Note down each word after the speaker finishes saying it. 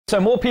So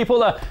more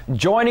people are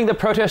joining the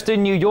protest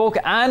in New York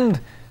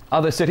and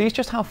other cities.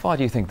 Just how far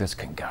do you think this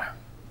can go?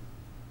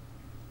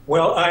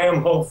 Well, I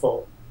am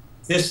hopeful.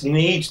 This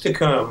needs to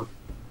come.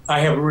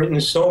 I have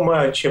written so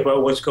much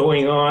about what's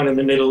going on in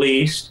the Middle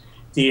East,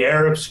 the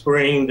Arab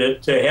Spring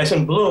that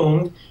hasn't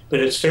bloomed,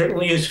 but it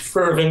certainly is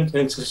fervent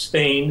and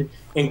sustained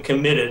and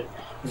committed.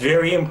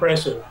 Very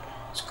impressive.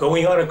 It's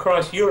going on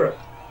across Europe.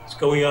 It's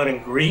going on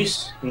in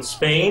Greece, in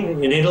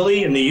Spain, in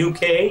Italy, in the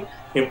UK,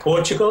 in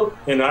Portugal,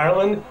 in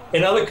Ireland,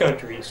 and other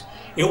countries.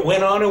 It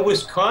went on in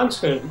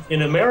Wisconsin,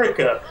 in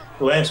America,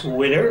 last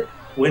winter.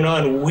 Went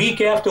on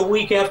week after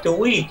week after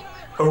week.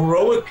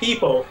 Heroic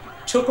people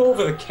took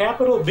over the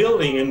Capitol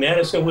building in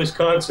Madison,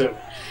 Wisconsin.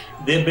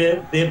 They've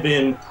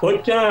been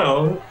put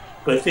down,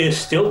 but they're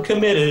still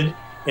committed,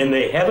 and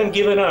they haven't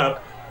given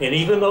up. And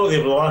even though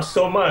they've lost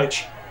so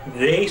much,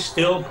 they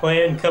still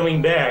plan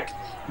coming back.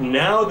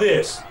 Now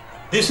this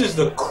is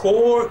the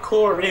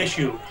core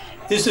issue.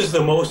 This is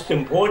the most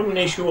important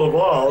issue of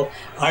all.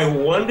 I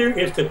wonder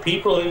if the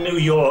people in New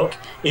York,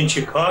 in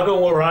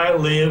Chicago where I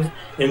live,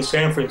 in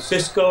San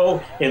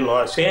Francisco, in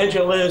Los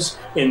Angeles,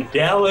 in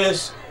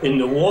Dallas, in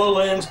New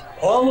Orleans,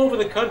 all over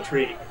the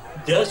country,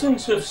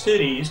 dozens of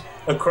cities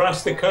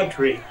across the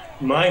country,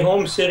 my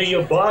home city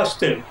of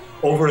Boston,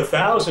 over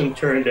 1,000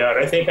 turned out.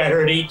 I think I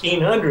heard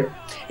 1,800.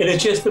 And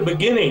it's just the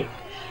beginning.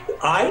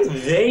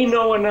 They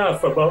know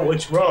enough about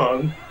what's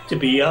wrong to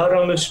be out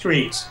on the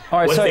streets. All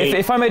right, so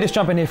if I may just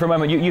jump in here for a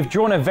moment, you've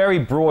drawn a very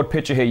broad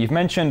picture here. You've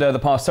mentioned the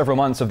past several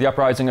months of the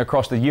uprising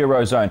across the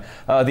Eurozone,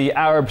 the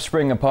Arab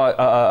Spring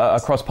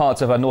across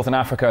parts of Northern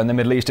Africa and the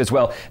Middle East as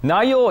well.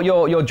 Now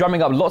you're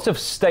drumming up lots of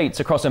states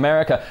across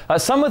America.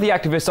 Some of the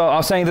activists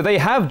are saying that they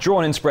have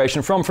drawn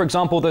inspiration from, for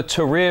example, the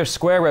Tahrir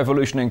Square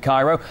revolution in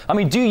Cairo. I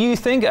mean, do you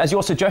think, as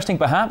you're suggesting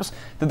perhaps,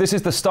 that this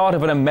is the start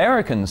of an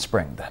American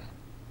spring then?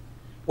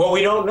 Well,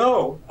 we don't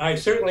know. I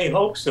certainly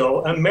hope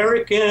so.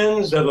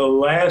 Americans are the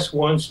last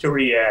ones to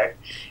react.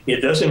 It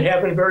doesn't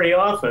happen very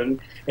often.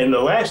 And the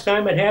last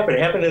time it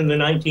happened in the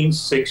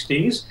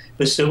 1960s,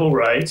 the civil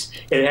rights.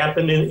 It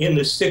happened in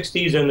the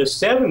 60s and the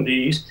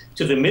 70s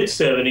to the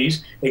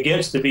mid-70s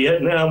against the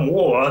Vietnam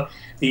War.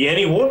 The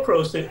anti-war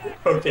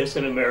protest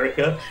in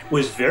America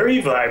was very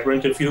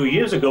vibrant a few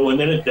years ago, and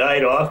then it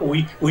died off.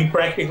 We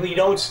practically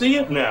don't see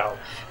it now.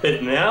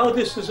 But now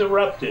this has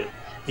erupted.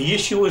 The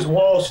issue is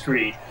Wall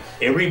Street.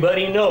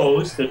 Everybody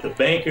knows that the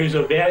bankers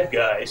are bad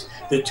guys.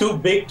 The too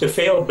big to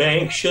fail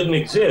banks shouldn't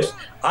exist.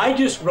 I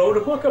just wrote a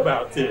book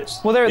about this.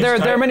 Well, there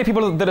are many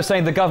people that are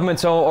saying the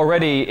governments are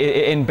already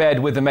in bed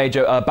with the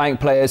major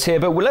bank players here.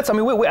 But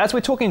as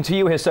we're talking to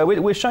you here, so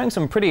we're showing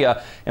some pretty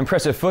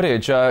impressive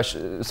footage,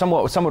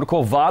 somewhat would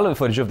call violent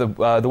footage of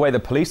the way the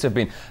police have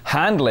been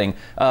handling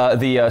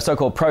the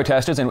so-called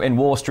protesters in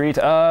Wall Street.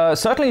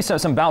 Certainly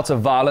some bouts of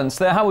violence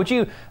there. How would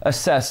you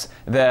assess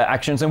their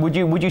actions, and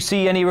would you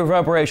see any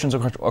reverberations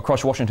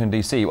across Washington,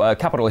 D.C.?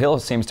 Capitol Hill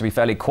seems to be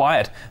fairly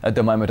quiet at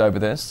the moment over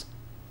this.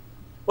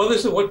 Well,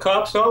 this is what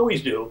cops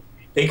always do.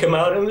 They come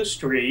out in the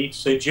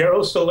streets.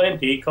 Gerald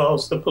Celente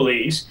calls the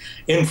police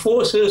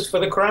enforcers for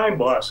the crime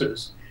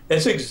bosses.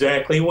 That's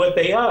exactly what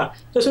they are.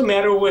 Doesn't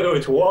matter whether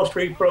it's Wall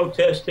Street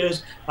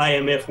protesters,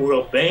 IMF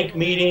World Bank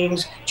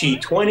meetings,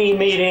 G20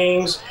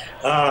 meetings,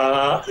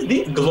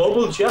 the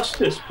global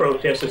justice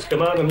protesters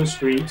come out on the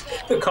streets.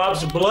 The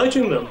cops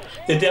bludgeon them.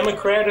 The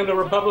Democrat and the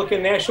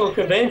Republican National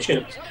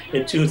Conventions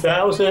in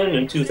 2000,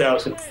 in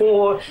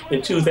 2004,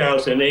 in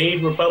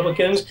 2008,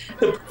 Republicans,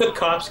 the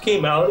cops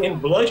came out and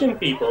bludgeoned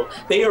people.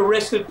 They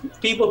arrested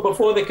people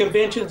before the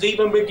conventions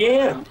even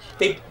began.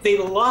 They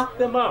locked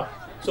them up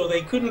so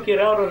they couldn't get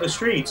out on the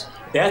streets.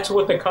 That's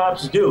what the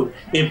cops do.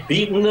 They've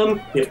beaten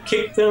them, they've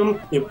kicked them,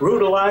 they've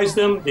brutalized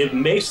them, they've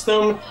maced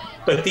them.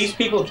 But these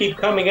people keep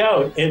coming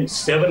out, and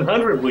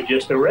 700 were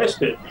just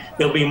arrested.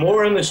 There'll be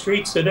more in the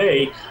streets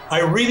today.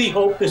 I really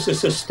hope this is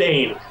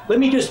sustained. Let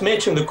me just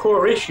mention the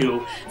core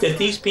issue that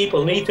these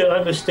people need to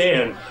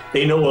understand.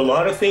 They know a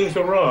lot of things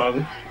are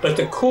wrong, but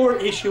the core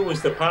issue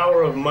is the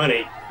power of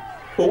money.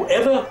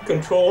 Whoever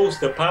controls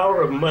the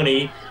power of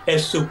money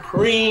has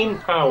supreme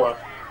power.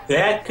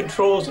 That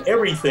controls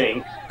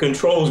everything,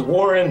 controls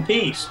war and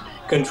peace,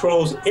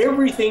 controls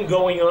everything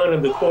going on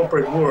in the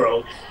corporate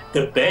world.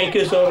 The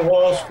bankers on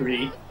Wall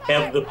Street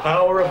have the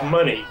power of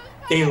money.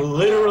 They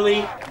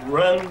literally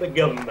run the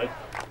government.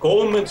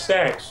 Goldman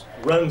Sachs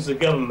runs the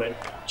government.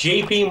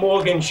 J.P.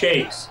 Morgan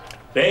Chase,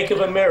 Bank of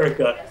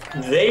America,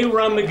 they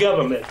run the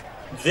government.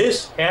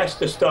 This has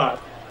to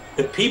stop.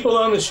 The people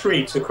on the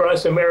streets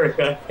across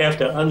America have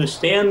to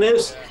understand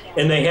this,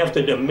 and they have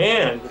to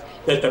demand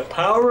that the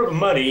power of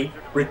money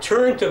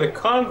return to the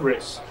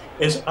Congress.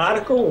 As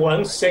Article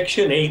 1,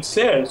 Section 8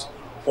 says,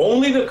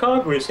 only the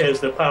Congress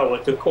has the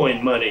power to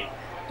coin money.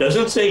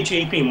 Doesn't say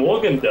J.P.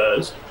 Morgan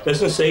does,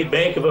 doesn't say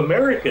Bank of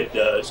America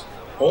does,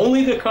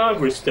 only the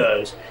Congress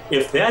does.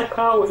 If that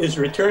power is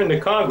returned to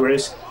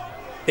Congress,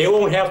 they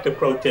won't have to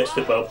protest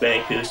about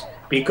bankers,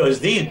 because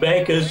these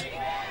bankers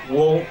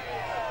won't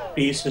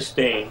be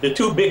sustained. The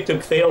too big to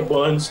fail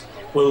bonds,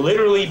 will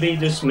literally be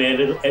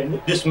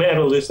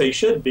dismantled as they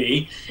should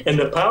be, and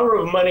the power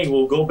of money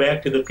will go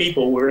back to the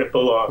people where it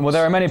belongs. Well,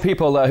 there are many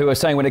people who are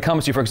saying when it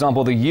comes to, for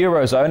example, the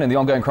Eurozone and the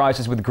ongoing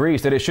crisis with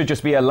Greece, that it should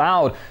just be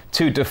allowed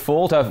to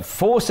default,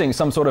 forcing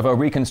some sort of a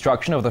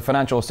reconstruction of the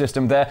financial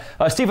system there.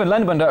 Stephen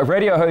Lendeman, a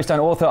radio host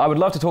and author, I would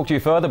love to talk to you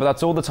further, but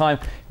that's all the time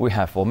we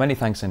have for. Many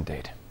thanks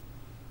indeed.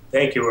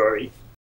 Thank you, Rory.